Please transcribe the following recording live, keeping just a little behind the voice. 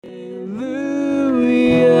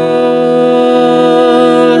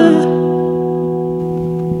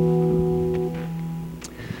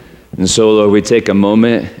So, Lord, we take a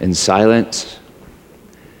moment in silence.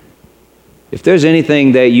 If there's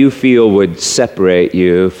anything that you feel would separate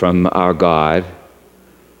you from our God,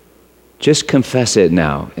 just confess it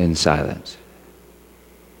now in silence.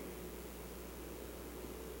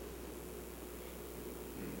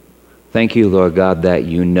 Thank you, Lord God, that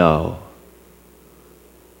you know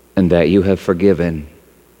and that you have forgiven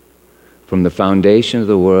from the foundation of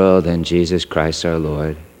the world and Jesus Christ our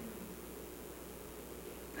Lord.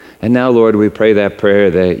 And now, Lord, we pray that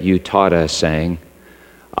prayer that you taught us, saying,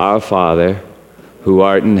 Our Father, who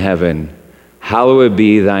art in heaven, hallowed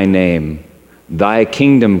be thy name. Thy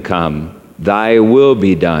kingdom come, thy will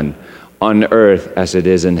be done, on earth as it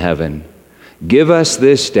is in heaven. Give us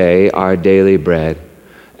this day our daily bread,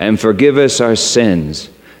 and forgive us our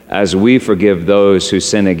sins, as we forgive those who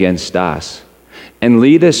sin against us. And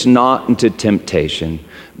lead us not into temptation,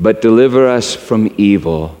 but deliver us from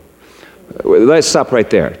evil. Let's stop right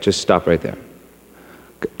there. Just stop right there.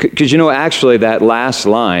 Because actually that last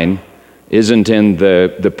line isn't in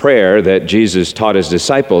the prayer that Jesus taught his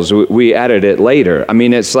disciples. We added it later. I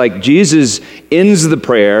mean, it's like Jesus ends the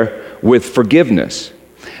prayer with forgiveness,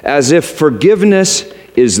 as if forgiveness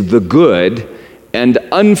is the good and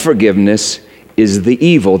unforgiveness is the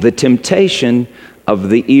evil, the temptation of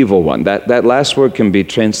the evil one. That last word can be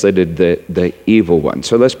translated the evil one.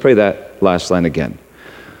 So let's pray that last line again.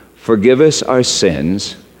 Forgive us our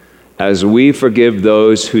sins as we forgive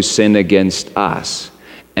those who sin against us.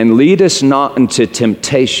 And lead us not into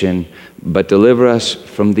temptation, but deliver us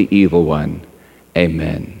from the evil one.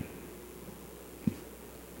 Amen.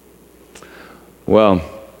 Well,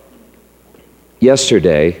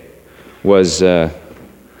 yesterday was the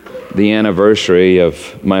anniversary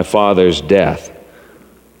of my father's death.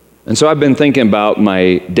 And so I've been thinking about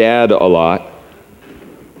my dad a lot.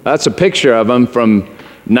 That's a picture of him from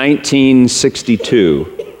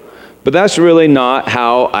 1962. But that's really not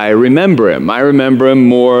how I remember him. I remember him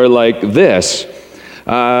more like this,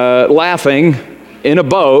 laughing in a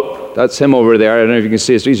boat. That's him over there. I don't know if you can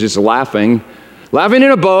see us. He's just laughing in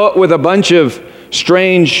a boat with a bunch of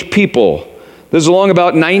strange people. This is along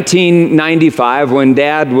about 1995 when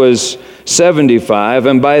Dad was 75,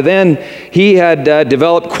 and by then he had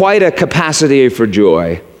developed quite a capacity for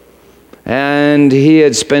joy, and he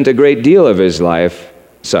had spent a great deal of his life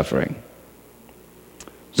suffering.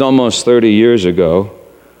 It was almost 30 years ago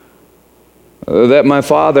that my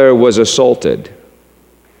father was assaulted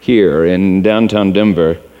here in downtown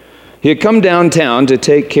Denver. He had come downtown to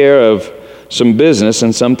take care of some business,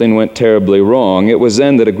 and something went terribly wrong. It was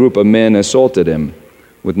then that a group of men assaulted him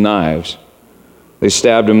with knives. They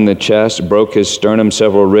stabbed him in the chest, broke his sternum,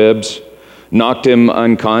 several ribs, knocked him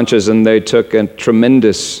unconscious, and they took a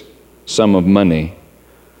tremendous sum of money.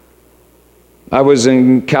 I was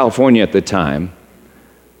in California at the time,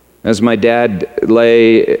 as my dad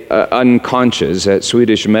lay unconscious at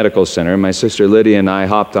Swedish Medical Center. My sister Lydia and I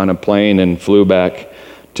hopped on a plane and flew back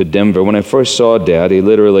to Denver. When I first saw Dad, he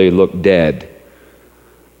literally looked dead,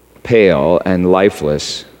 pale and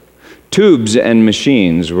lifeless. Tubes and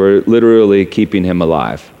machines were literally keeping him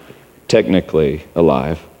alive, technically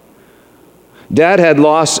alive. Dad had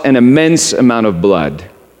lost an immense amount of blood.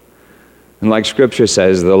 And like Scripture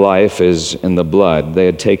says, the life is in the blood. They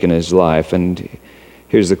had taken his life. And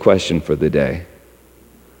here's the question for the day.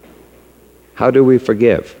 How do we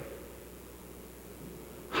forgive?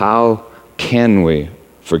 How can we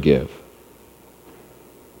forgive?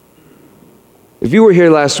 If you were here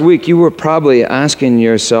last week, you were probably asking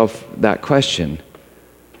yourself that question.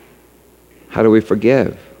 How do we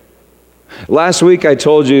forgive? Last week I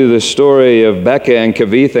told you the story of Becca and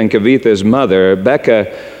Kavitha's mother.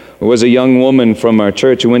 Becca was a young woman from our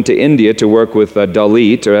church who went to India to work with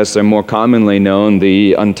Dalit, or as they're more commonly known,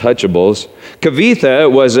 the untouchables.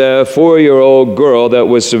 Kavitha was a 4-year-old girl that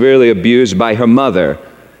was severely abused by her mother,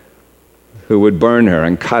 who would burn her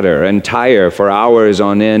and cut her and tie her for hours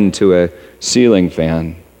on end to a ceiling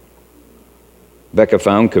fan. Becca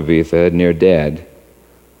found Kavitha near dead,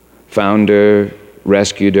 found her,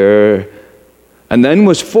 rescued her, and then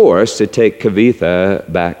was forced to take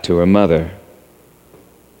Kavitha back to her mother.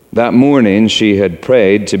 That morning she had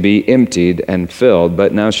prayed to be emptied and filled,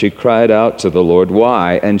 but now she cried out to the Lord.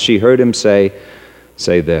 Why? And she heard him say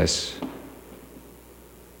this,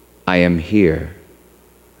 I am here.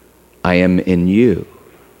 I am in you.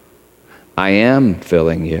 I am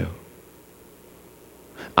filling you.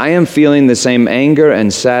 I am feeling the same anger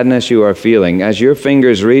and sadness you are feeling. As your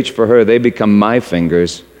fingers reach for her, they become my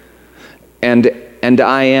fingers. And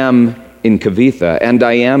I am in Kavitha, and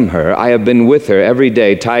I am her. I have been with her every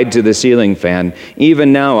day, tied to the ceiling fan.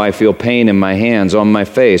 Even now I feel pain in my hands, on my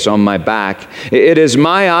face, on my back. It is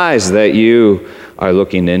my eyes that you are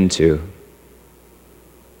looking into.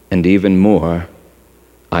 And even more,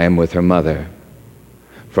 I am with her mother.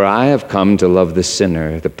 For I have come to love the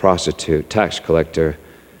sinner, the prostitute, tax collector,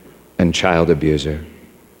 and child abuser.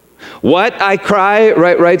 What, I cry,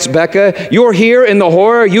 writes Becca, you're here in the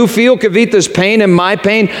horror, you feel Kavitha's pain and my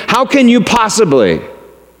pain, how can you possibly?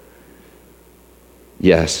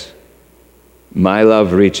 Yes, my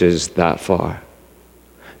love reaches that far.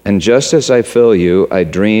 And just as I fill you, I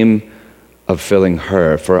dream of filling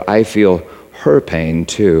her, for I feel her pain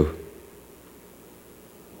too.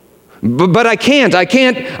 But I can't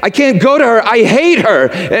go to her. I hate her.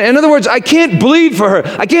 In other words, I can't bleed for her.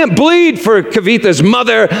 I can't bleed for Kavitha's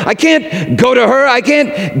mother. I can't go to her. I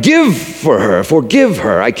can't forgive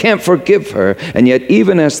her. I can't forgive her. And yet,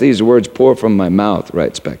 even as these words pour from my mouth,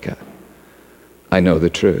 writes Becca, I know the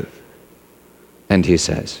truth. And he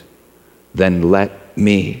says, then let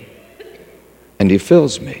me. And he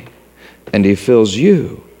fills me. And he fills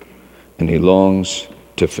you. And he longs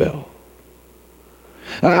to fill.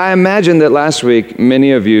 I imagine that last week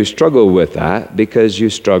many of you struggled with that because you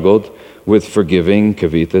struggled with forgiving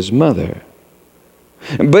Kavitha's mother.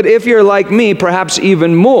 But if you're like me, perhaps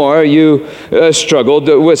even more, you struggled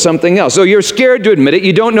with something else. So you're scared to admit it.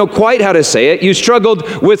 You don't know quite how to say it. You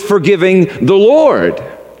struggled with forgiving the Lord.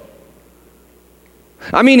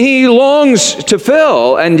 I mean, he longs to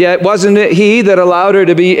fill, and yet wasn't it he that allowed her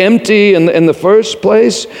to be empty in the first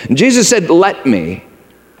place? And Jesus said, let me,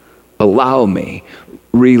 allow me,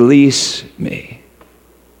 release me.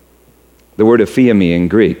 The word aphiemi in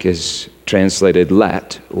Greek is translated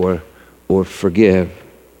let or forgive.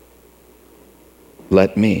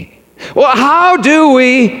 Let me. Well, how do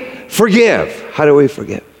we forgive? How do we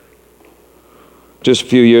forgive? Just a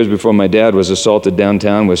few years before my dad was assaulted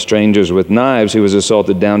downtown with strangers with knives, he was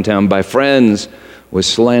assaulted downtown by friends with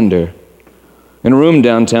slander. In a room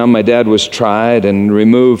downtown, my dad was tried and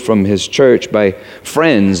removed from his church by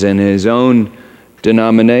friends in his own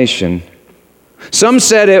denomination. Some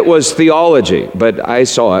said it was theology, but I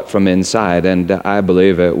saw it from inside, and I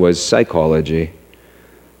believe it was psychology.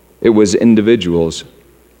 It was individuals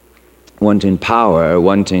wanting power,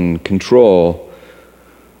 wanting control.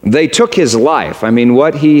 They took his life. I mean,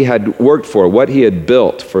 what he had worked for, what he had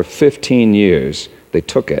built for 15 years, they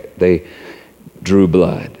took it. They drew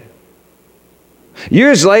blood.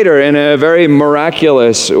 Years later, in a very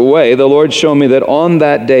miraculous way, the Lord showed me that on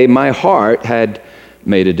that day, my heart had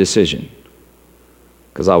made a decision.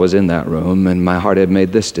 Because I was in that room, and my heart had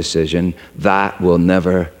made this decision: that will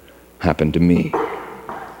never happen to me.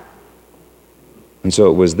 And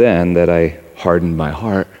so it was then that I hardened my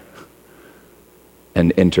heart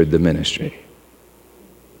and entered the ministry.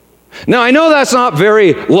 Now, I know that's not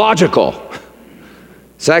very logical.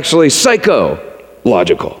 It's actually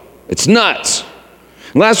psychological. It's nuts.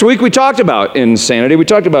 Last week we talked about insanity. We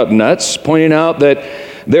talked about nuts, pointing out that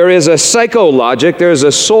there is a psycho-logic, there is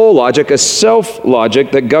a soul logic, a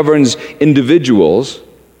self-logic that governs individuals,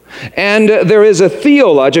 and there is a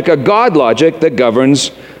theologic, a God logic that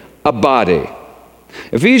governs a body.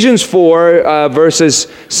 Ephesians 4, verses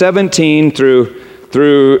 17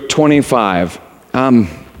 through 25. I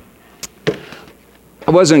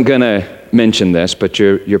wasn't going to mention this, but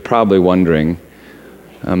you're probably wondering,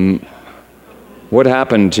 what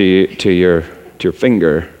happened to your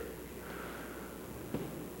finger?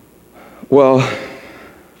 Well,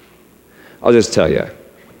 I'll just tell you.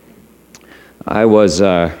 I was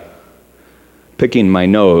picking my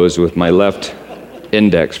nose with my left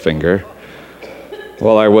index finger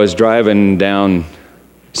while I was driving down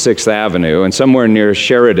 6th Avenue, and somewhere near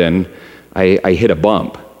Sheridan, I hit a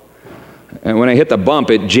bump. And when I hit the bump,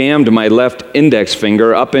 it jammed my left index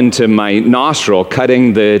finger up into my nostril,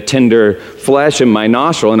 cutting the tender flesh in my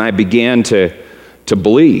nostril, and I began to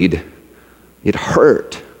bleed. It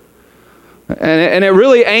hurt. And it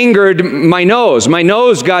really angered my nose. My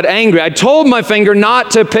nose got angry. I told my finger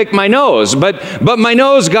not to pick my nose, but my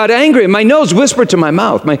nose got angry. My nose whispered to my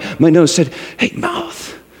mouth. My nose said, "Hey,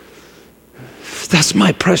 mouth, that's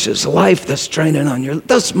my precious life that's draining on your,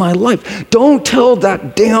 that's my life. Don't tell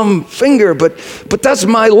that damn finger, but that's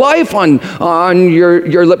my life on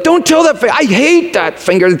your lip. Don't tell that finger. I hate that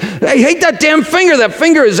finger. I hate that damn finger. That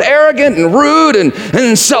finger is arrogant and rude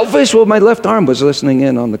and selfish." Well, my left arm was listening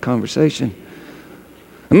in on the conversation.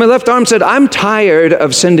 And my left arm said, "I'm tired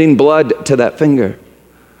of sending blood to that finger.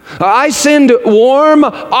 I send warm,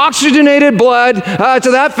 oxygenated blood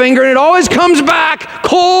to that finger, and it always comes back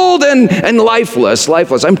cold and lifeless.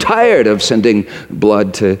 I'm tired of sending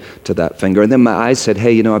blood to that finger. And then my eyes said,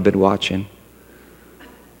 hey, I've been watching.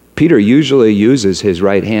 Peter usually uses his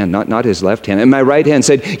right hand, not his left hand. And my right hand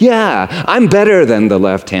said, yeah, I'm better than the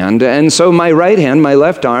left hand. And so my right hand, my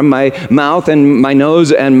left arm, my mouth and my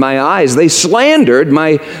nose and my eyes, they slandered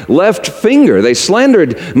my left finger.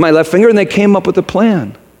 And they came up with a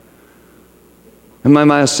plan. And my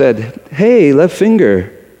mouth said, hey, left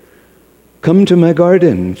finger, come to my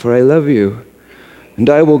garden, for I love you, and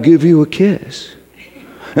I will give you a kiss.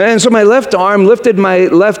 And so my left arm lifted my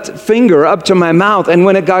left finger up to my mouth, and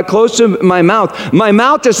when it got close to my mouth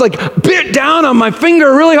just bit down on my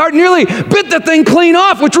finger really hard, nearly bit the thing clean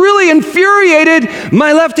off, which really infuriated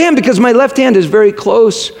my left hand, because my left hand is very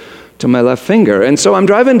close to my left finger. And so I'm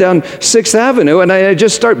driving down 6th Avenue, and I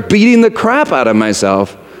just start beating the crap out of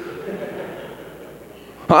myself.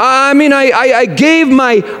 I gave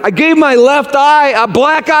my left eye a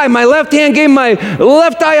black eye. My left hand gave my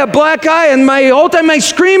left eye a black eye, and my whole time my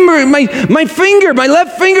left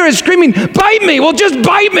finger is screaming, bite me. Well, just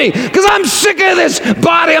bite me, because I'm sick of this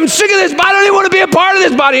body. I don't even want to be a part of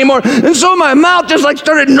this body anymore. And so my mouth just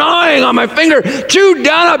started gnawing on my finger, chewed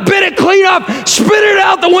down, I bit it clean up, spit it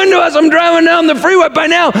out the window as I'm driving down the freeway. By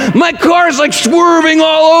now, my car is swerving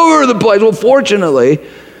all over the place. Well, fortunately,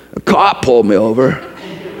 a cop pulled me over.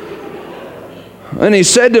 And he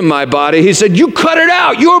said to my body, you cut it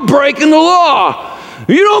out. You're breaking the law.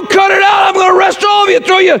 You don't cut it out, I'm going to arrest all of you,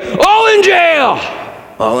 throw you all in jail.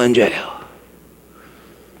 All in jail.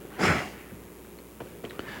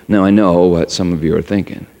 Now, I know what some of you are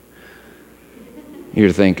thinking.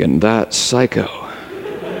 You're thinking, that's psycho.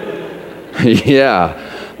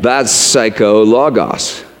 Yeah, that's psycho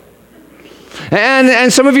logos.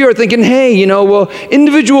 And some of you are thinking, hey,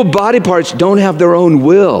 individual body parts don't have their own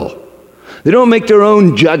will. They don't make their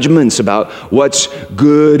own judgments about what's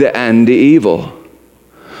good and evil.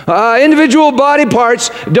 Individual body parts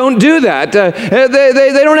don't do that.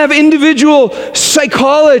 They don't have individual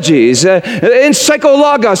psychologies. In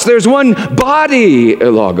psychologos, there's one body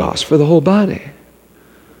logos for the whole body.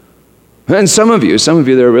 And some of you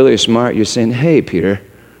that are really smart, you're saying, hey, Peter,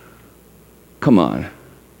 come on.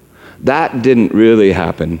 That didn't really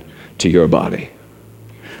happen to your body.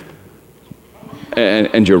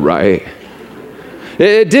 And you're right.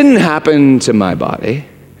 It didn't happen to my body,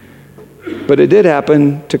 but it did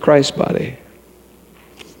happen to Christ's body.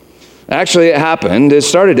 Actually, it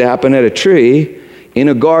started to happen at a tree in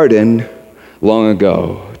a garden long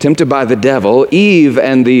ago. Tempted by the devil, Eve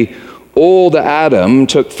and the old Adam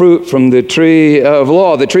took fruit from the tree of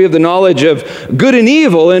law, the tree of the knowledge of good and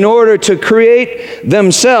evil, in order to create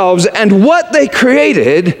themselves. And what they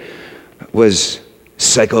created was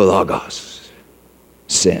psychologos,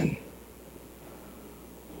 sin.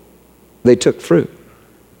 They took fruit.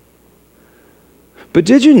 But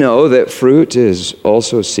did you know that fruit is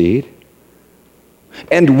also seed?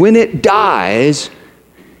 And when it dies,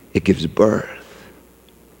 it gives birth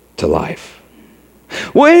to life.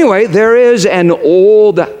 Well, anyway, there is an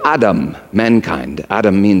old Adam, mankind.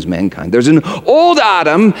 Adam means mankind. There's an old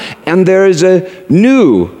Adam, and there is a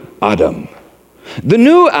new Adam. The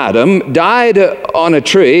new Adam died on a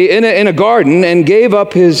tree in a garden and gave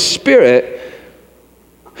up his spirit.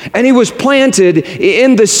 And he was planted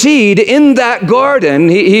in the seed in that garden.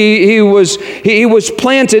 He was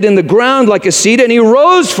planted in the ground like a seed, and he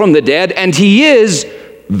rose from the dead, and he is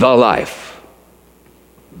the life.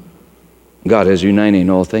 God is uniting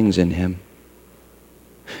all things in him.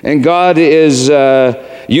 And God is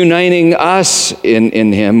uniting us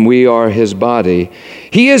in him. We are his body.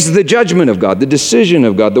 He is the judgment of God, the decision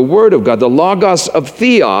of God, the word of God, the logos of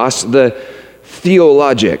theos, the Theo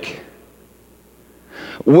Logic.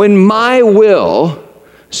 When my will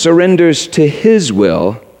surrenders to his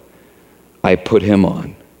will, I put him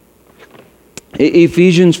on.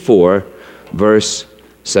 Ephesians 4, verse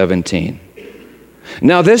 17.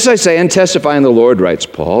 Now this I say and testify in the Lord, writes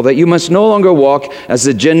Paul, that you must no longer walk as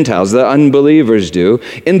the Gentiles, the unbelievers do,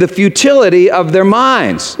 in the futility of their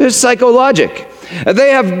minds. There's psychologic.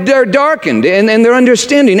 They're darkened in their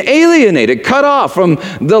understanding, alienated, cut off from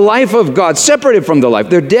the life of God, separated from the life.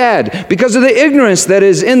 They're dead because of the ignorance that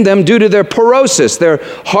is in them due to their porosis, their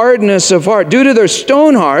hardness of heart. Due to their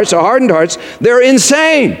stone hearts or hardened hearts, they're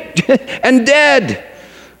insane and dead.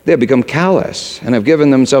 They have become callous and have given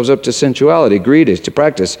themselves up to sensuality, greed, to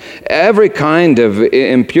practice every kind of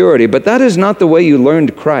impurity. But that is not the way you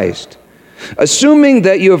learned Christ. Assuming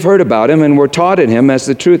that you have heard about him and were taught in him, as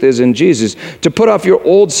the truth is in Jesus, to put off your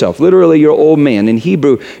old self, literally your old man, in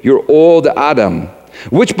Hebrew, your old Adam,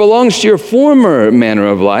 which belongs to your former manner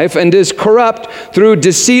of life and is corrupt through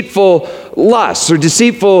deceitful lusts or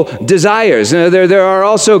deceitful desires. Now, there are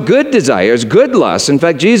also good desires, good lusts. In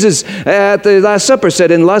fact, Jesus at the Last Supper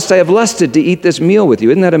said, in lust I have lusted to eat this meal with you.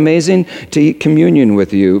 Isn't that amazing? To eat communion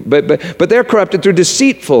with you. But they're corrupted through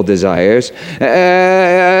deceitful desires.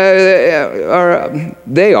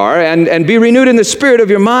 They are, and be renewed in the spirit of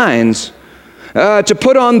your minds. To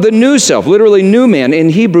put on the new self, literally new man, in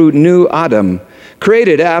Hebrew, new Adam,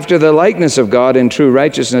 created after the likeness of God in true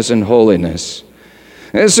righteousness and holiness.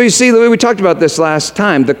 And so you see, we talked about this last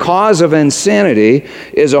time. The cause of insanity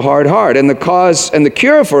is a hard heart, and the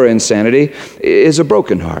cure for insanity is a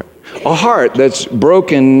broken heart. A heart that's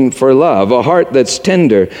broken for love, a heart that's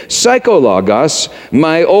tender. Psychologos,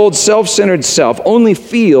 my old self-centered self, only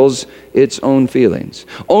feels its own feelings,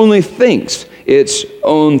 only thinks its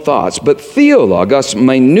own thoughts. But theologos,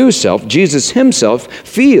 my new self, Jesus himself,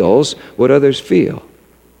 feels what others feel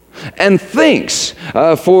and thinks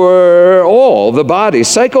for all the body.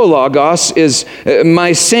 Psychologos is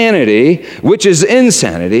my sanity, which is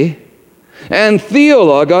insanity, and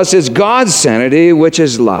theologos is God's sanity, which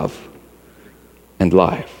is love and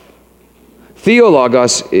life.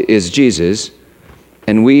 Theologos is Jesus,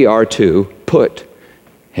 and we are to put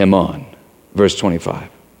him on. Verse 25.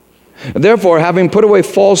 Therefore, having put away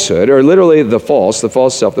falsehood, or literally the false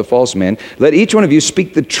self, the false man, let each one of you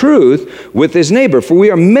speak the truth with his neighbor, for we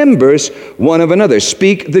are members one of another.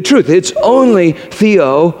 Speak the truth. It's only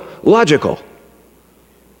theological.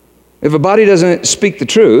 If a body doesn't speak the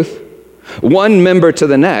truth, one member to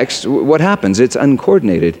the next, what happens? It's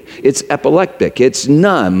uncoordinated. It's epileptic. It's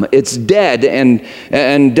numb. It's dead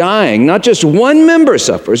and dying. Not just one member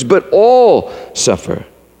suffers, but all suffer.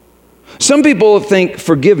 Some people think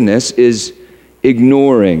forgiveness is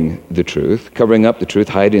ignoring the truth, covering up the truth,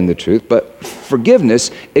 hiding the truth, but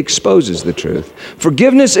forgiveness exposes the truth.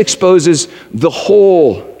 Forgiveness exposes the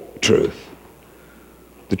whole truth.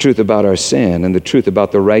 The truth about our sin and the truth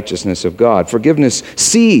about the righteousness of God. Forgiveness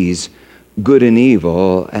sees good and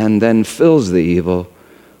evil and then fills the evil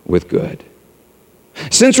with good.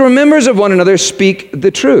 Since we're members of one another, speak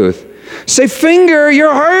the truth. Say, finger,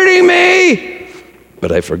 you're hurting me,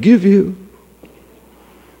 but I forgive you.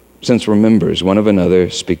 Since we're members one of another,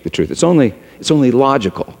 speak the truth. It's only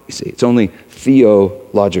logical, you see. It's only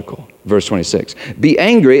theological. Verse 26. Be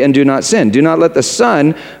angry and do not sin. Do not let the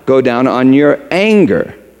sun go down on your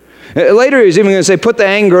anger. Later he's even going to say, put the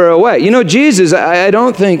anger away. You know, Jesus, I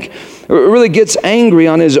don't think, really gets angry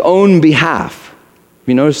on his own behalf. Have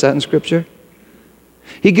you noticed that in Scripture?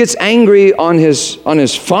 He gets angry on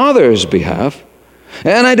his Father's behalf.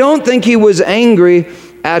 And I don't think he was angry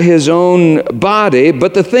at his own body,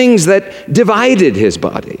 but the things that divided his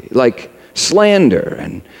body, like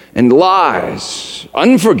slander and lies,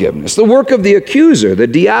 unforgiveness, the work of the accuser, the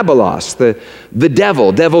diabolos, the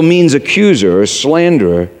devil. Devil means accuser or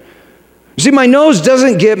slanderer. You see, my nose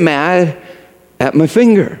doesn't get mad at my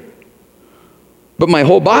finger, but my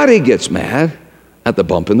whole body gets mad at the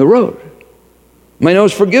bump in the road. My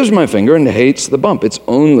nose forgives my finger and hates the bump. It's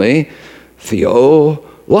only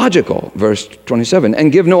theological. Verse 27.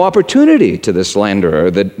 And give no opportunity to the slanderer,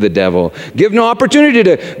 the devil. Give no opportunity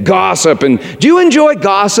to gossip. And do you enjoy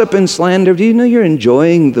gossip and slander? Do you know you're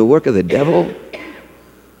enjoying the work of the devil?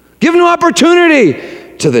 Give no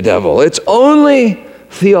opportunity to the devil. It's only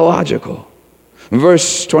theological.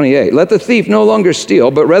 Verse 28, let the thief no longer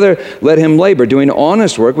steal, but rather let him labor, doing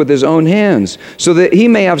honest work with his own hands, so that he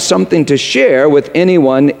may have something to share with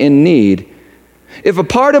anyone in need. If a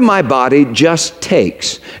part of my body just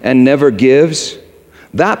takes and never gives,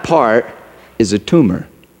 that part is a tumor,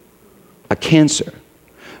 a cancer,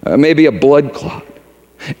 maybe a blood clot.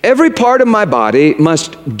 Every part of my body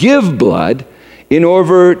must give blood in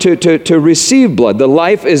order to receive blood. The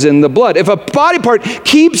life is in the blood. If a body part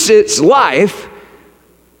keeps its life,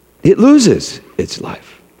 it loses its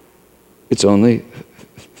life. It's only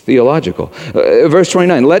theological. Verse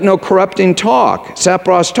 29, let no corrupting talk,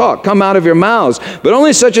 sapros talk, come out of your mouths, but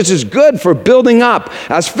only such as is good for building up,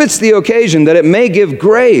 as fits the occasion, that it may give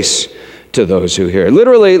grace to those who hear.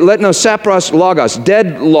 Literally, let no sapros logos,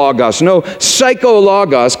 dead logos, no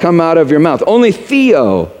psychologos come out of your mouth. Only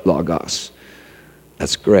theologos.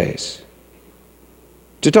 That's grace.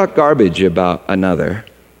 To talk garbage about another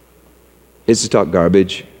is to talk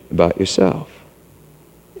garbage about yourself.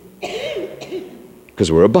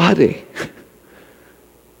 Because we're a body.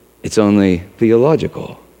 It's only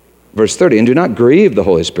theological. Verse 30, and do not grieve the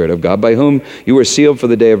Holy Spirit of God, by whom you were sealed for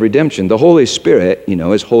the day of redemption. The Holy Spirit,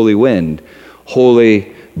 is holy wind,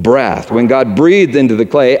 holy breath. When God breathed into the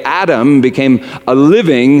clay, Adam became a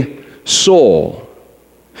living soul.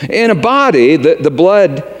 In a body, the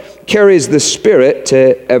blood carries the Spirit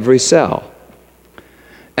to every cell.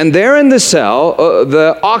 And there in the cell,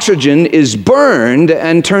 the oxygen is burned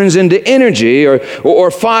and turns into energy or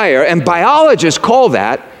fire, and biologists call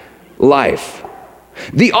that life.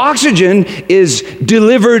 The oxygen is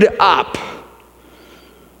delivered up,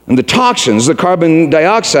 and the toxins, the carbon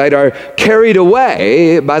dioxide, are carried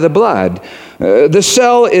away by the blood. The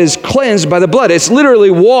cell is cleansed by the blood. It's literally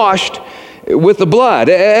washed with the blood.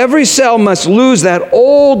 Every cell must lose that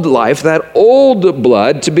old life, that old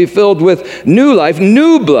blood, to be filled with new life,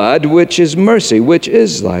 new blood, which is mercy, which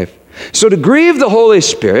is life. So to grieve the Holy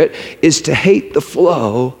Spirit is to hate the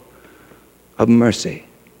flow of mercy,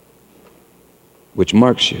 which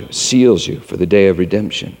marks you, seals you for the day of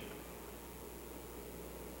redemption.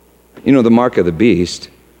 You know, the mark of the beast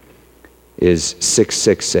is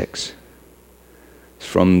 666. It's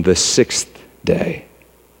from the sixth day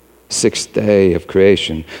of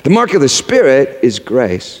creation. The mark of the Spirit is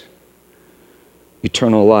grace,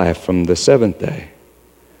 eternal life from the seventh day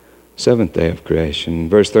of creation.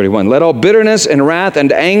 Verse 31, let all bitterness and wrath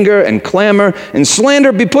and anger and clamor and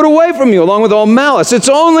slander be put away from you, along with all malice. It's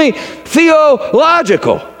only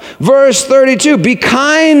theological. Verse 32, be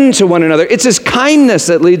kind to one another. It's this kindness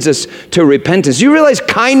that leads us to repentance. You realize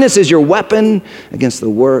kindness is your weapon against the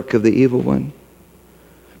work of the evil one?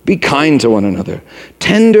 Be kind to one another,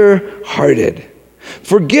 tender-hearted,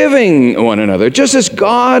 forgiving one another, just as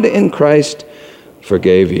God in Christ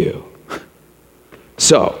forgave you.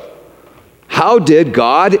 So, how did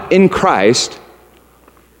God in Christ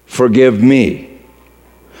forgive me?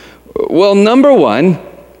 Well, number one,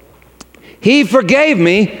 He forgave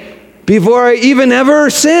me before I even ever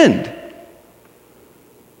sinned.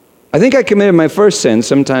 I think I committed my first sin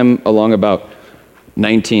sometime along about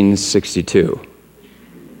 1962.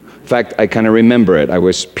 In fact, I kind of remember it. I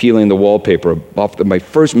was peeling the wallpaper off. My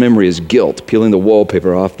first memory is guilt, peeling the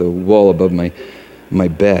wallpaper off the wall above my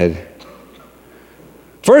bed.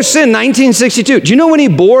 First sin, 1962. Do you know when he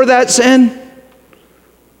bore that sin?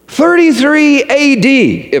 33 AD,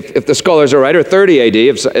 if the scholars are right, or 30 AD,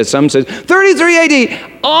 as some says. 33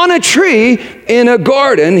 AD, on a tree in a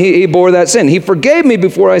garden, he bore that sin. He forgave me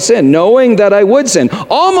before I sinned, knowing that I would sin.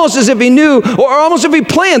 Almost as if he knew, or almost if he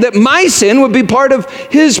planned that my sin would be part of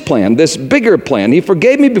his plan, this bigger plan. He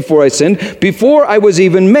forgave me before I sinned, before I was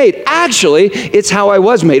even made. Actually, it's how I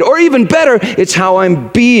was made. Or even better, it's how I'm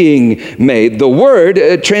being made. The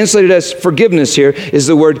word, translated as forgiveness here, is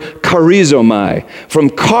the word charizomai, from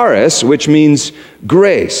charis, which means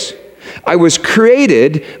grace. I was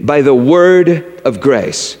created by the word of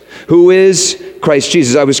grace, who is Christ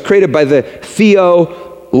Jesus. I was created by the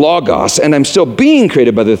Theo Logos, and I'm still being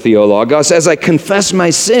created by the Theo Logos as I confess my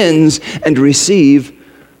sins and receive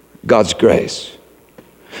God's grace.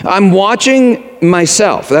 I'm watching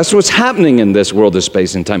myself. That's what's happening in this world of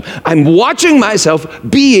space and time. I'm watching myself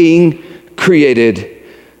being created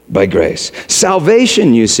by grace.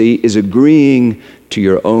 Salvation, you see, is agreeing to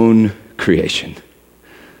your own creation.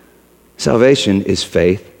 Salvation is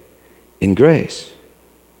faith in grace,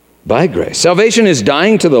 by grace. Salvation is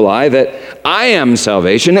dying to the lie that I am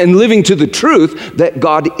salvation and living to the truth that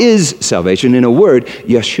God is salvation. In a word,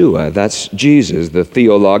 Yeshua, that's Jesus, the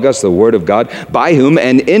Theologos, the Word of God, by whom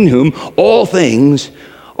and in whom all things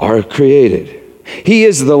are created. He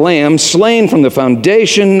is the Lamb slain from the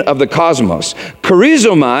foundation of the cosmos.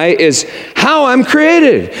 Charizomai is how I'm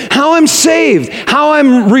created, how I'm saved, how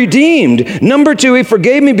I'm redeemed. Number two, he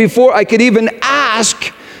forgave me before I could even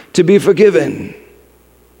ask to be forgiven.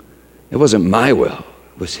 It wasn't my will,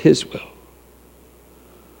 it was his will.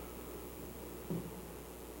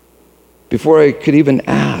 Before I could even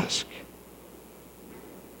ask.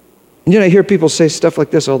 And I hear people say stuff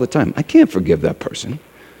like this all the time. I can't forgive that person.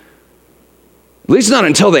 At least not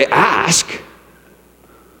until they ask.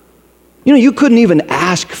 You couldn't even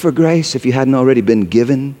ask for grace if you hadn't already been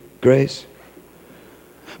given grace.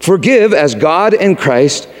 Forgive as God in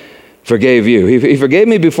Christ forgave you. He forgave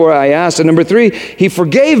me before I asked. And number three, he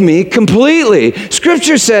forgave me completely.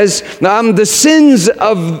 Scripture says, the sins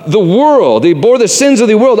of the world. He bore the sins of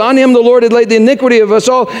the world. On him the Lord had laid the iniquity of us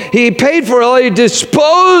all. He paid for it all. He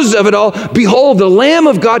disposed of it all. Behold, the Lamb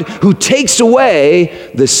of God who takes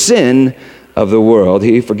away the sin of the world.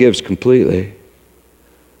 He forgives completely.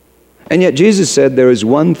 And yet Jesus said there is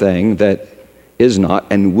one thing that is not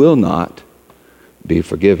and will not be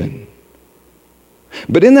forgiven.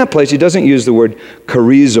 But in that place, he doesn't use the word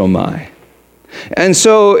charizomai. And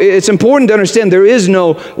so it's important to understand there is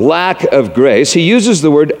no lack of grace. He uses the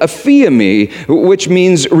word aphiemi, which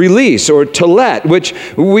means release, or to let, which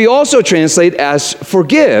we also translate as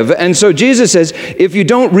forgive. And so Jesus says, if you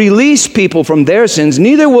don't release people from their sins,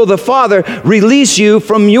 neither will the Father release you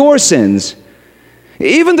from your sins.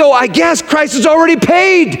 Even though I guess Christ has already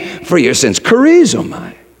paid for your sins.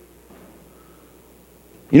 Charizomai.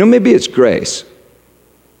 You know, maybe it's grace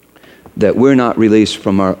that we're not released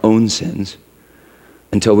from our own sins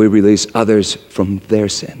until we release others from their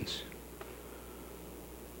sins.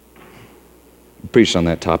 I preached on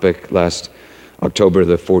that topic last October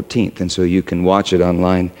the 14th, and so you can watch it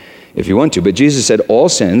online if you want to. But Jesus said all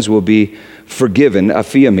sins will be forgiven,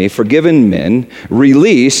 aphiemi, forgiven men,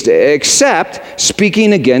 released, except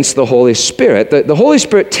speaking against the Holy Spirit. The Holy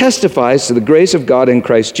Spirit testifies to the grace of God in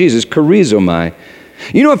Christ Jesus, charizomai.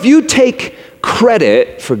 You know, if you take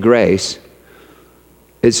credit for grace,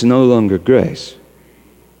 it's no longer grace.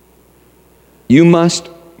 You must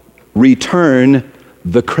return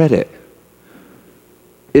the credit.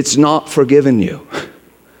 It's not forgiven you.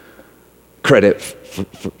 Credit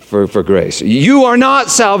for grace. You are not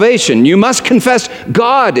salvation. You must confess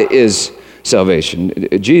God is salvation,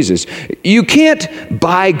 Jesus. You can't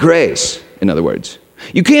buy grace, in other words.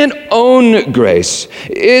 You can't own grace.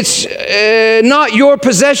 It's not your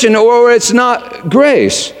possession, or it's not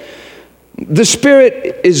grace. The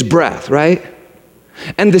Spirit is breath, right?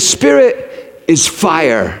 And the Spirit is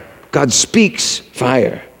fire. God speaks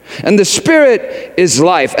fire. And the Spirit is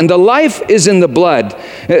life, and the life is in the blood.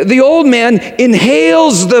 The old man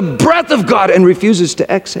inhales the breath of God and refuses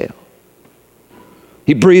to exhale.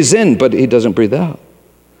 He breathes in, but he doesn't breathe out.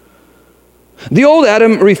 The old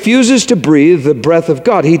Adam refuses to breathe the breath of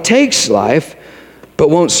God. He takes life, but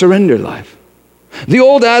won't surrender life. The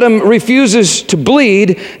old Adam refuses to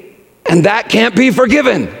bleed, and that can't be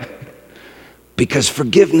forgiven, because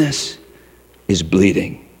forgiveness is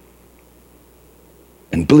bleeding.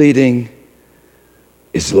 And bleeding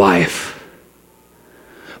is life.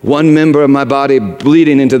 One member of my body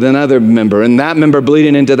bleeding into another member, and that member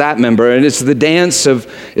bleeding into that member, and it's the dance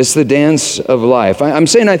of life. I'm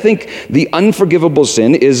saying I think the unforgivable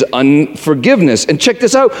sin is unforgiveness. And check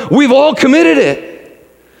this out, we've all committed it,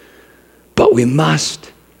 but we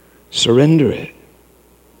must surrender it.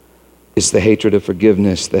 It's the hatred of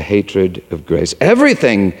forgiveness, the hatred of grace.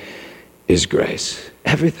 Everything is grace.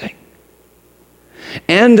 Everything.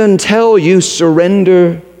 And until you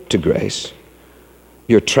surrender to grace,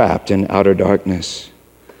 you're trapped in outer darkness,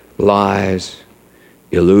 lies,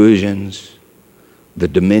 illusions, the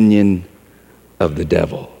dominion of the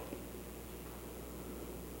devil.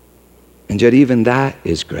 And yet even that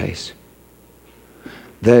is grace.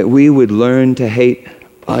 That we would learn to hate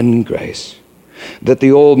ungrace. That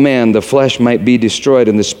the old man, the flesh, might be destroyed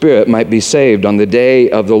and the spirit might be saved on the day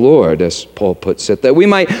of the Lord, as Paul puts it. That we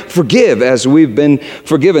might forgive as we've been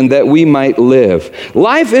forgiven, that we might live.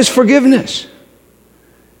 Life is forgiveness.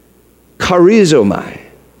 Charizomai.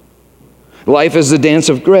 Life is the dance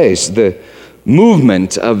of grace, the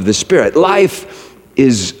movement of the Spirit. Life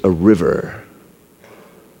is a river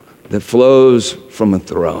that flows from a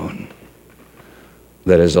throne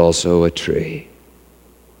that is also a tree.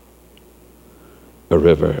 A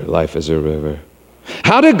river. Life is a river.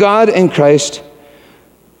 How did God in Christ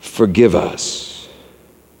forgive us?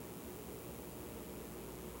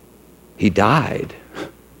 He died.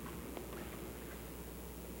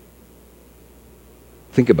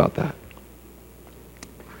 Think about that.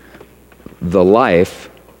 The life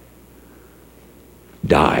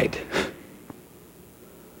died.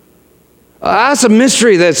 That's a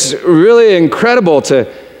mystery that's really incredible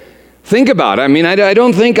to think about. I mean, I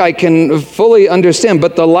don't think I can fully understand,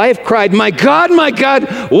 but the life cried, my God,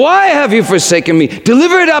 why have you forsaken me?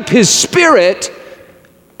 Delivered up his spirit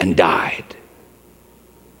and died.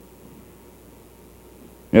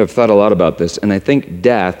 You know, I've thought a lot about this, and I think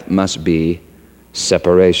death must be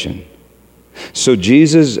separation. So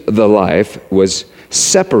Jesus, the life, was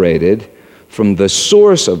separated from the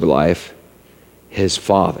source of life, his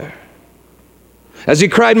Father. As he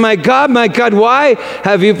cried, my God, why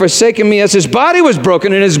have you forsaken me? As his body was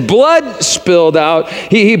broken and his blood spilled out,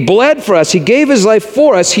 he bled for us. He gave his life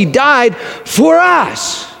for us. He died for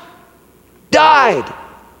us. Died.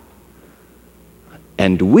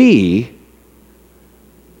 And we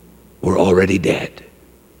were already dead.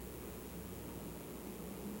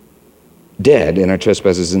 Dead in our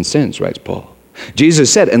trespasses and sins, writes Paul.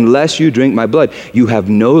 Jesus said, unless you drink my blood, you have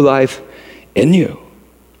no life in you.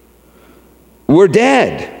 We're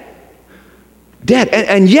dead. Dead.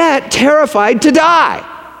 And yet terrified to die.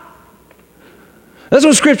 That's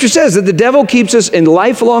what Scripture says, that the devil keeps us in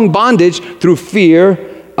lifelong bondage through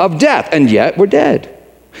fear of death, and yet we're dead.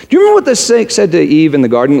 Do you remember what the snake said to Eve in the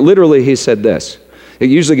garden? Literally, he said this. It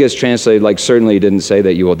usually gets translated like, certainly he didn't say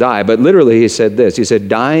that you will die, but literally he said this. He said,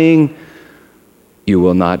 dying, you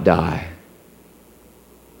will not die.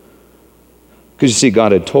 Because you see,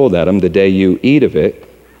 God had told Adam, the day you eat of it,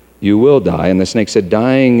 you will die. And the snake said,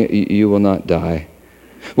 dying, you will not die.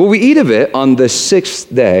 Well, we eat of it on the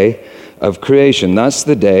sixth day of creation. That's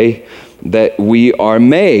the day that we are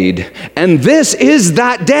made. And this is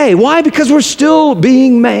that day. Why? Because we're still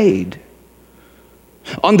being made.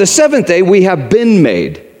 On the seventh day, we have been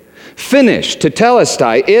made. Finished,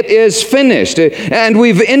 tetelestai, it is finished. And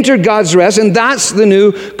we've entered God's rest, and that's the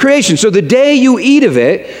new creation. So the day you eat of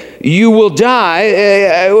it, you will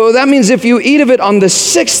die. Well, that means if you eat of it on the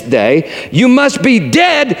sixth day, you must be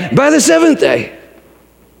dead by the seventh day,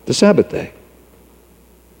 the Sabbath day.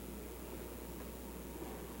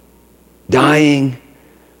 Dying,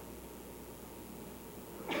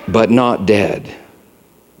 but not dead.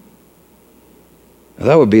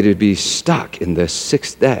 That would be to be stuck in the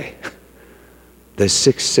sixth day, the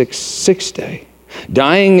 666 day.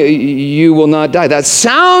 Dying, you will not die. That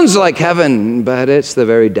sounds like heaven, but it's the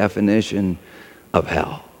very definition of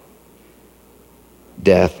hell.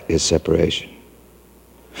 Death is separation.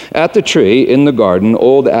 At the tree in the garden,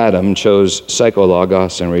 old Adam chose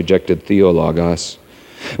psychologos and rejected theologos.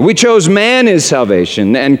 We chose man is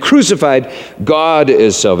salvation and crucified God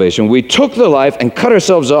is salvation. We took the life and cut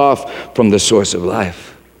ourselves off from the source of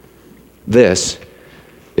life. This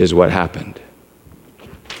is what happened.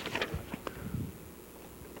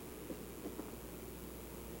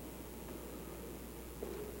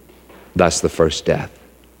 That's the first death.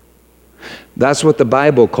 That's what the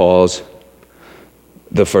Bible calls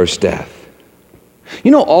the first death.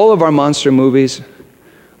 You know, all of our monster movies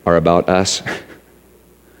are about us.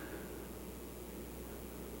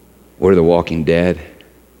 We're the Walking Dead.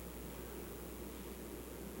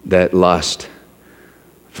 That lust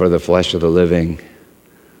for the flesh of the living,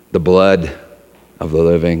 the blood of the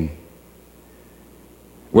living.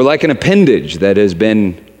 We're like an appendage that has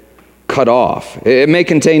been cut off. It may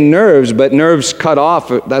contain nerves, but nerves cut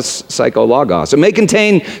off, that's psychologos. It may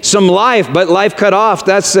contain some life, but life cut off,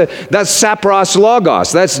 that's sapros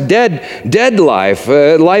logos. That's dead life,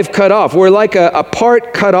 life cut off. We're like a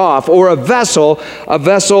part cut off, or a vessel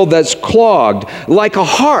that's clogged, like a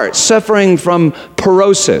heart suffering from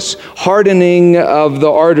porosis, hardening of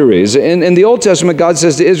the arteries. In the Old Testament, God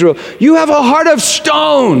says to Israel, you have a heart of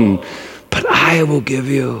stone, but I will give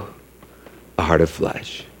you a heart of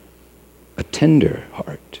flesh. A tender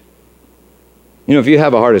heart. You know, if you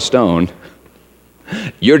have a heart of stone,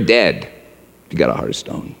 you're dead. You got a heart of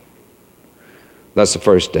stone. That's the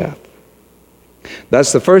first death.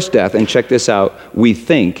 That's the first death, and check this out. We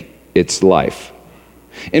think it's life.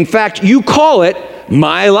 In fact, you call it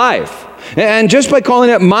my life. And just by calling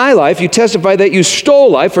it my life, you testify that you stole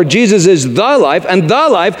life, for Jesus is the life, and the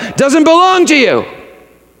life doesn't belong to you.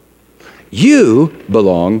 You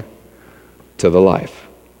belong to the life.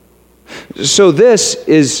 So this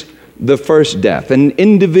is the first death, an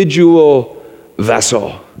individual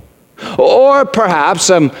vessel. Or perhaps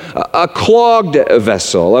a clogged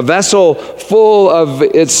vessel, a vessel full of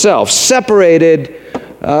itself, separated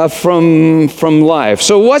from life.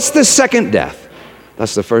 So what's the second death?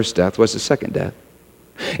 That's the first death. What's the second death?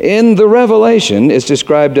 In the Revelation, it's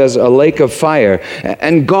described as a lake of fire,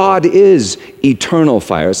 and God is eternal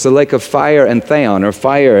fire. It's the lake of fire and theon, or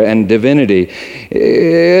fire and divinity.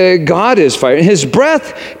 God is fire, and His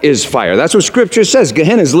breath is fire. That's what Scripture says.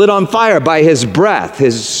 Gehenna is lit on fire by His breath,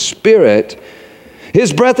 His Spirit.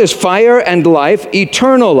 His breath is fire and life,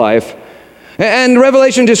 eternal life. And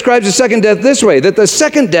Revelation describes the second death this way, that the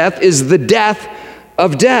second death is the death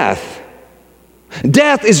of death.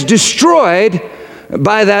 Death is destroyed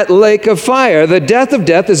by that lake of fire. The death of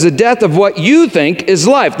death is the death of what you think is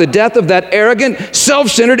life. The death of that arrogant,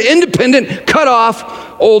 self-centered, independent, cut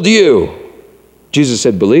off old you. Jesus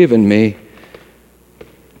said, believe in me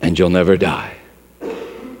and you'll never die.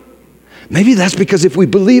 Maybe that's because if we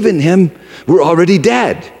believe in Him, we're already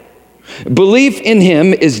dead. Belief in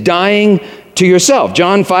Him is dying to yourself.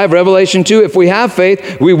 John 5, Revelation 2, if we have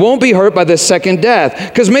faith, we won't be hurt by the second death,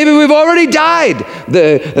 because maybe we've already died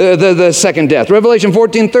the second death. Revelation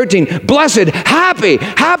 14:13, blessed,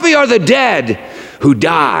 happy are the dead who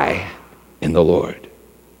die in the Lord.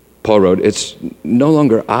 Paul wrote, it's no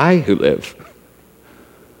longer I who live.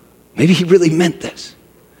 Maybe he really meant this.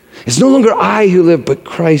 It's no longer I who live, but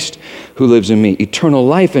Christ who lives in me, eternal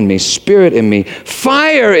life in me, spirit in me,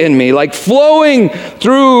 fire in me, like flowing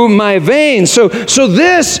through my veins. So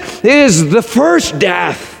this is the first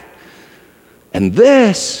death. And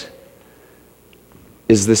this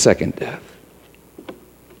is the second death.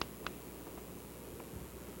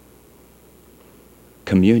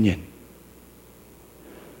 Communion.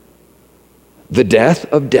 The death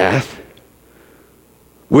of death,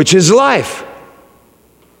 which is life.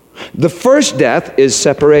 The first death is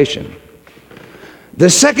separation. The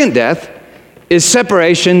second death is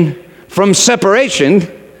separation from separation,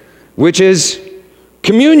 which is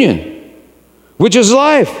communion, which is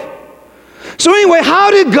life. So anyway,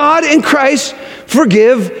 how did God in Christ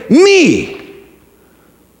forgive me?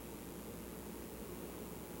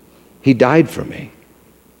 He died for me.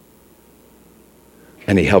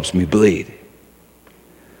 And he helps me bleed.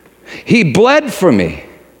 He bled for me.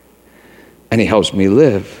 And he helps me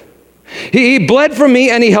live. He bled for me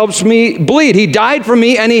and he helps me bleed. He died for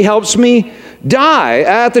me and he helps me die.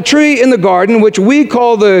 At the tree in the garden, which we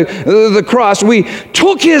call the cross, we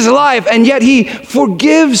took his life, and yet he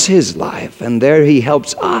forgives his life. And there he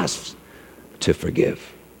helps us to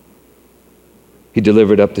forgive. He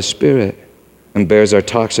delivered up the Spirit and bears our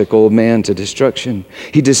toxic old man to destruction.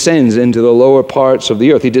 He descends into the lower parts of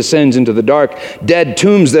the earth. He descends into the dark, dead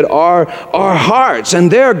tombs that are our hearts. And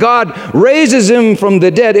there God raises him from the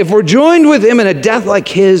dead. If we're joined with him in a death like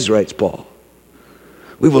his, writes Paul,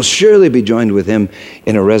 we will surely be joined with him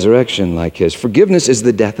in a resurrection like his. Forgiveness is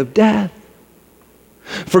the death of death.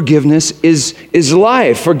 Forgiveness is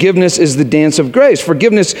life. Forgiveness is the dance of grace.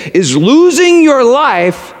 Forgiveness is losing your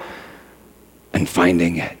life and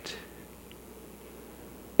finding it.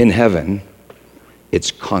 In heaven, it's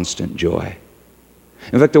constant joy.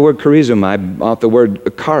 In fact, the word charizomai, off the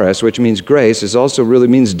word charis, which means grace, is also really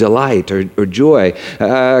means delight or joy.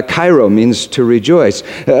 Kairo means to rejoice.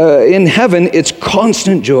 In heaven, it's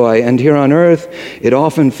constant joy, and here on earth, it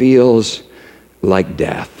often feels like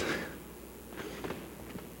death.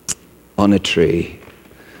 On a tree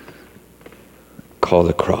called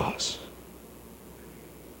a cross.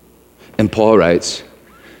 And Paul writes,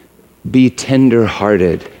 be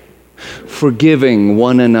tender-hearted, forgiving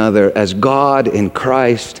one another as God in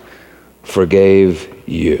Christ forgave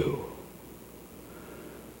you.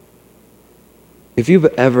 If you've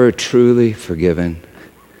ever truly forgiven,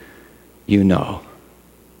 you know.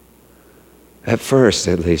 At first,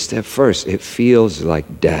 it feels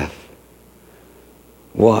like death.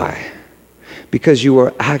 Why? Because you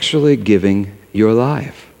are actually giving your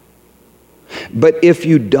life. But if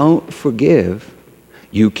you don't forgive,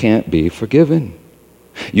 you can't be forgiven.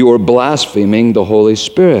 You are blaspheming the Holy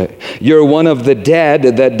Spirit. You're one of the dead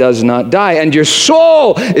that does not die, and your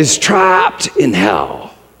soul is trapped in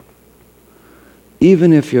hell,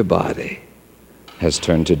 even if your body has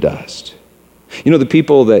turned to dust. You know, the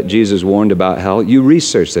people that Jesus warned about hell, you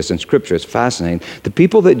research this in Scripture, it's fascinating. The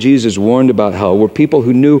people that Jesus warned about hell were people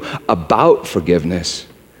who knew about forgiveness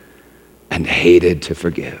and hated to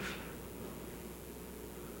forgive.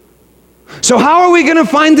 So how are we going to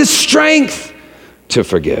find the strength to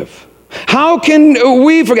forgive? How can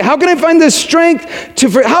we forgive? How can I find the strength to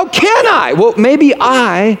forgive? How can I? Well, maybe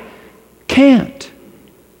I can't.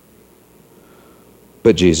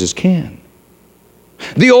 But Jesus can.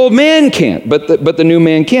 The old man can't, but the new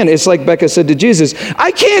man can. It's like Becca said to Jesus,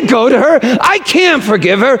 I can't go to her. I can't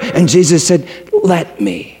forgive her. And Jesus said, let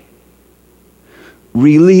me.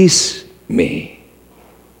 Release me.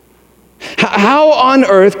 How on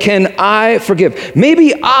earth can I forgive?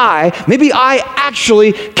 Maybe I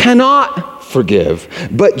actually cannot forgive,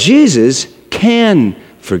 but Jesus can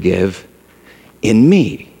forgive in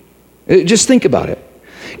me. Just think about it.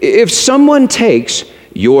 If someone takes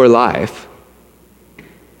your life,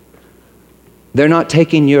 they're not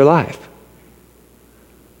taking your life,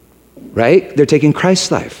 right? They're taking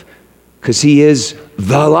Christ's life because he is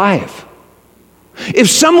the life. If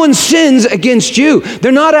someone sins against you,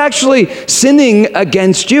 they're not actually sinning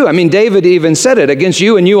against you. I mean, David even said it, against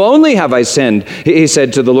you and you only have I sinned, he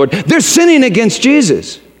said to the Lord. They're sinning against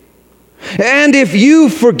Jesus. And if you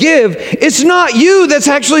forgive, it's not you that's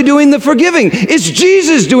actually doing the forgiving. It's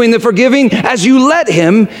Jesus doing the forgiving as you let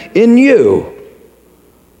him in you.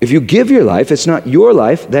 If you give your life, it's not your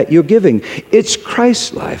life that you're giving. It's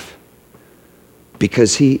Christ's life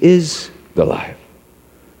because he is the life.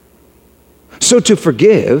 So to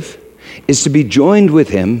forgive is to be joined with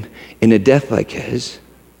him in a death like his,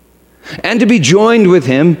 and to be joined with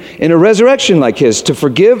him in a resurrection like his. To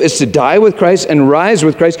forgive is to die with Christ and rise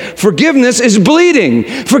with Christ. Forgiveness is bleeding.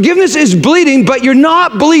 Forgiveness is bleeding, but you're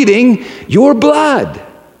not bleeding your blood.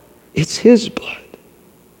 It's his blood.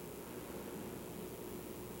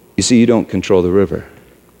 You see, you don't control the river.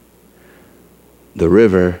 The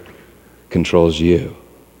river controls you.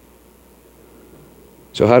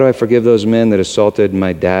 So how do I forgive those men that assaulted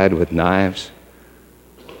my dad with knives?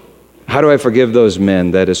 How do I forgive those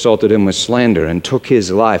men that assaulted him with slander and took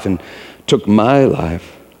his life and took my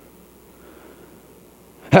life?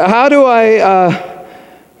 How do I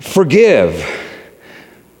forgive?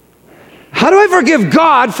 How do I forgive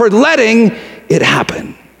God for letting it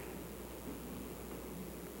happen?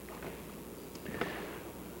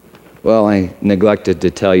 Well, I neglected to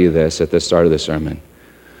tell you this at the start of the sermon.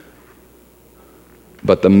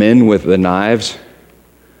 But the men with the knives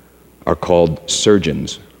are called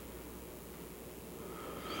surgeons.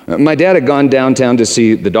 My dad had gone downtown to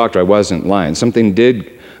see the doctor. I wasn't lying. Something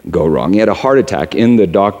did go wrong. He had a heart attack in the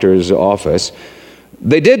doctor's office.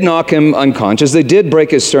 They did knock him unconscious. They did break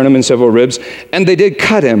his sternum and several ribs, and they did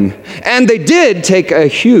cut him. And they did take a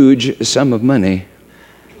huge sum of money.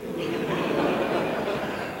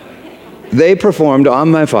 They performed on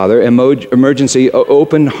my father emergency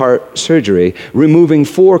open heart surgery, removing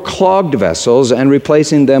 4 clogged vessels and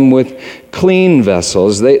replacing them with clean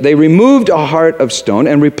vessels. They removed a heart of stone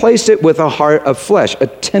and replaced it with a heart of flesh, a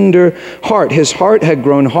tender heart. His heart had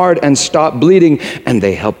grown hard and stopped bleeding, and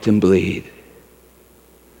they helped him bleed.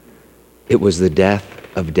 It was the death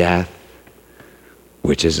of death,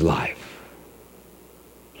 which is life.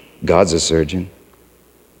 God's a surgeon,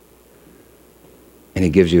 and he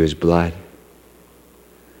gives you his blood.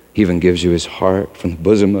 He even gives you his heart from the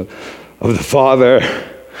bosom of the Father.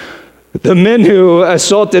 The men who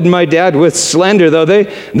assaulted my dad with slander, though,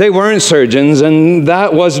 they weren't surgeons, and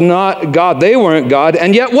that was not God. They weren't God,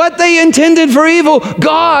 and yet what they intended for evil,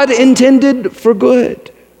 God intended for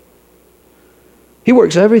good. He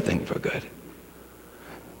works everything for good.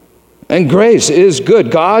 And grace is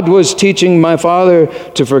good. God was teaching my father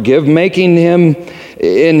to forgive, making him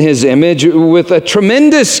in his image with a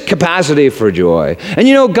tremendous capacity for joy. And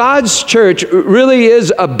you know, God's church really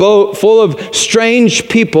is a boat full of strange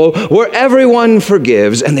people where everyone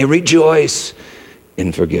forgives and they rejoice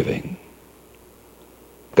in forgiving.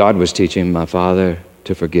 God was teaching my father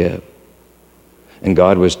to forgive. And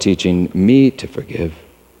God was teaching me to forgive.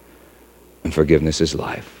 And forgiveness is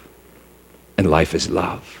life. And life is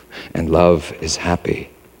love. And love is happy.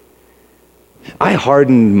 I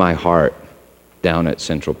hardened my heart down at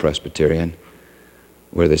Central Presbyterian,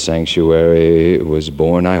 where the sanctuary was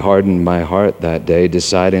born. I hardened my heart that day,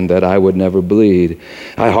 deciding that I would never bleed.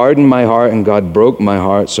 I hardened my heart, and God broke my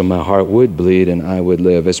heart so my heart would bleed and I would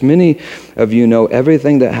live. As many of you know,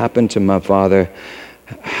 everything that happened to my father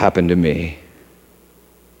happened to me.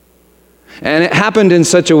 And it happened in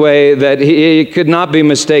such a way that he could not be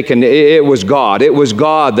mistaken. It was God. It was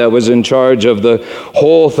God that was in charge of the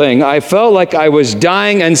whole thing. I felt like I was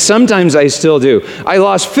dying, and sometimes I still do. I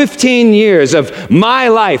lost 15 years of my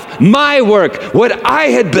life, my work, what I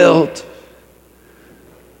had built.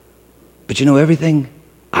 But you know, everything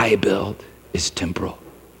I build is temporal.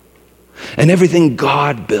 And everything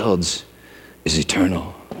God builds is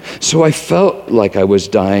eternal. So I felt like I was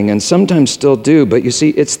dying, and sometimes still do. But you see,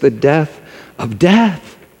 it's the death of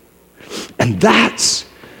death. And that's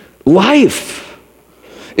life.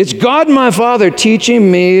 It's God, my Father,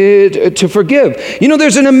 teaching me to forgive. You know,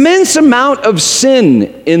 there's an immense amount of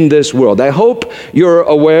sin in this world. I hope you're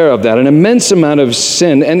aware of that. An immense amount of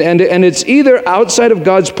sin. And it's either outside of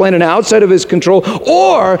God's plan and outside of his control,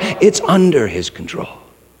 or it's under his control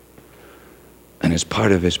and is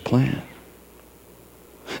part of his plan.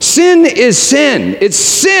 Sin is sin. It's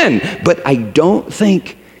sin. But I don't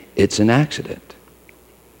think it's an accident.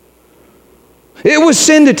 It was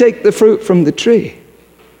sin to take the fruit from the tree.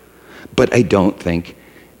 But I don't think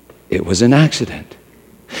it was an accident.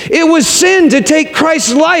 It was sin to take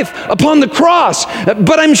Christ's life upon the cross.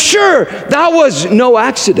 But I'm sure that was no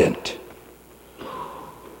accident.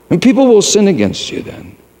 And people will sin against you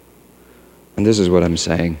then. And this is what I'm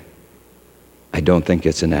saying. I don't think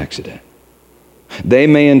it's an accident. They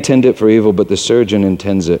may intend it for evil, but the surgeon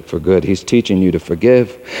intends it for good. He's teaching you to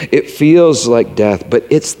forgive. It feels like death, but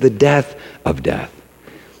it's the death of death.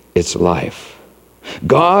 It's life.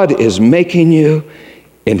 God is making you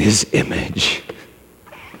in his image.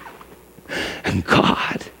 And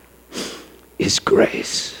God is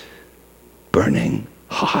grace. Burning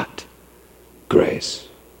hot grace.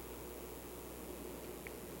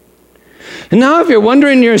 And now if you're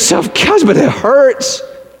wondering to yourself, gosh, but it hurts.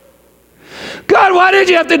 God, why did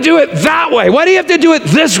you have to do it that way? Why do you have to do it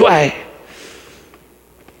this way?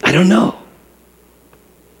 I don't know.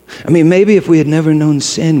 I mean, maybe if we had never known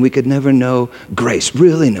sin, we could never know grace,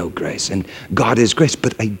 really know grace. And God is grace,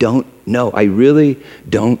 but I don't know. I really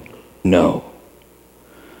don't know.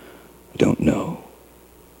 don't know.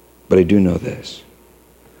 But I do know this.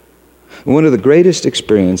 One of the greatest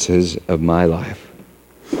experiences of my life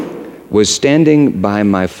was standing by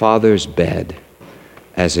my father's bed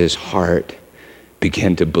as his heart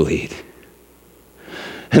began to bleed.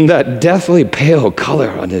 And that deathly pale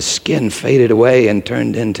color on his skin faded away and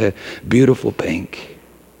turned into beautiful pink.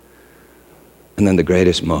 And then the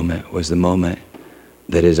greatest moment was the moment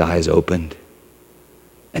that his eyes opened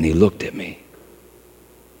and he looked at me.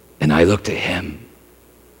 And I looked at him.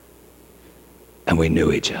 And we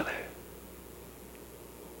knew each other.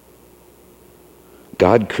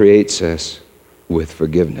 God creates us with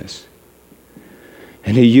forgiveness.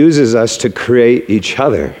 And he uses us to create each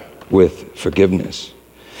other with forgiveness.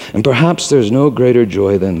 And perhaps there's no greater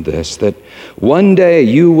joy than this, that one day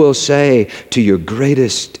you will say to your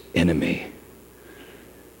greatest enemy,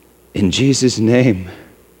 in Jesus' name,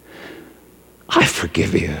 I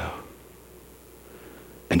forgive you.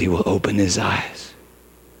 And he will open his eyes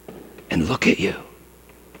and look at you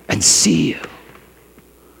and see you.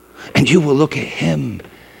 And you will look at him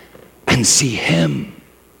and see him.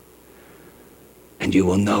 And you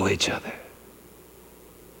will know each other.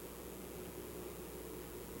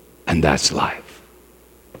 And that's life.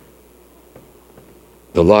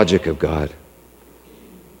 The logic of God.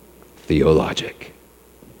 Theo Logic.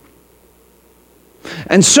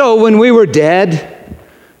 And so when we were dead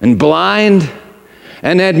and blind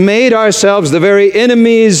and had made ourselves the very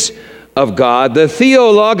enemies of God, the Theo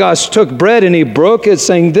Logos took bread and he broke it,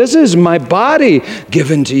 saying, this is my body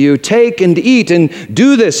given to you. Take and eat and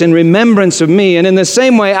do this in remembrance of me. And in the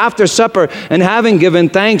same way, after supper and having given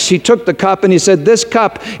thanks, he took the cup and he said, this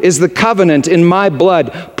cup is the covenant in my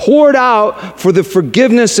blood, poured out for the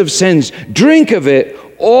forgiveness of sins. Drink of it,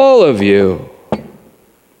 all of you.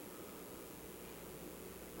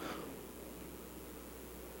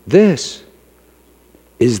 This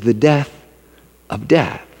is the death of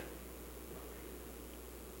death.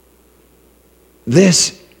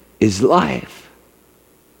 This is life.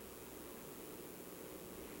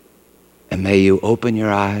 And may you open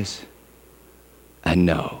your eyes and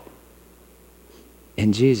know.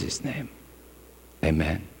 In Jesus' name,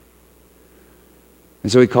 amen.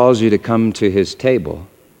 And so he calls you to come to his table,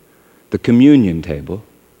 the communion table,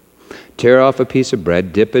 tear off a piece of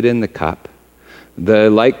bread, dip it in the cup. The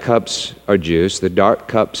light cups are juice, the dark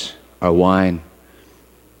cups are wine.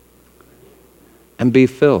 And be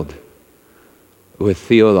filled with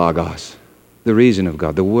Theo Logos, the reason of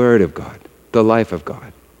God, the Word of God, the life of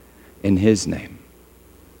God. In his name,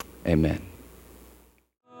 amen.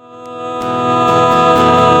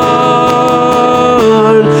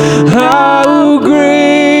 How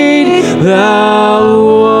great thou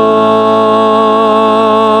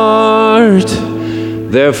art.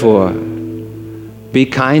 Therefore, be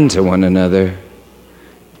kind to one another,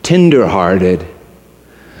 tender-hearted,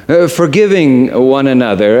 forgiving one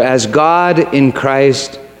another as God in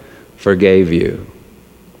Christ forgave you.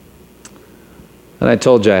 And I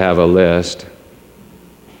told you I have a list.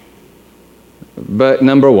 But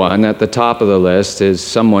number one, at the top of the list is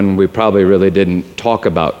someone we probably really didn't talk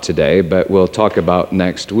about today, but we'll talk about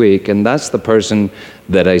next week, and that's the person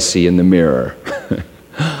that I see in the mirror.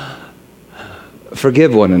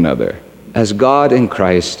 Forgive one another as God in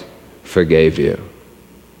Christ forgave you.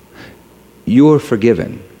 You are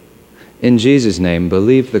forgiven. In Jesus' name,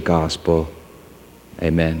 believe the gospel.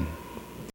 Amen.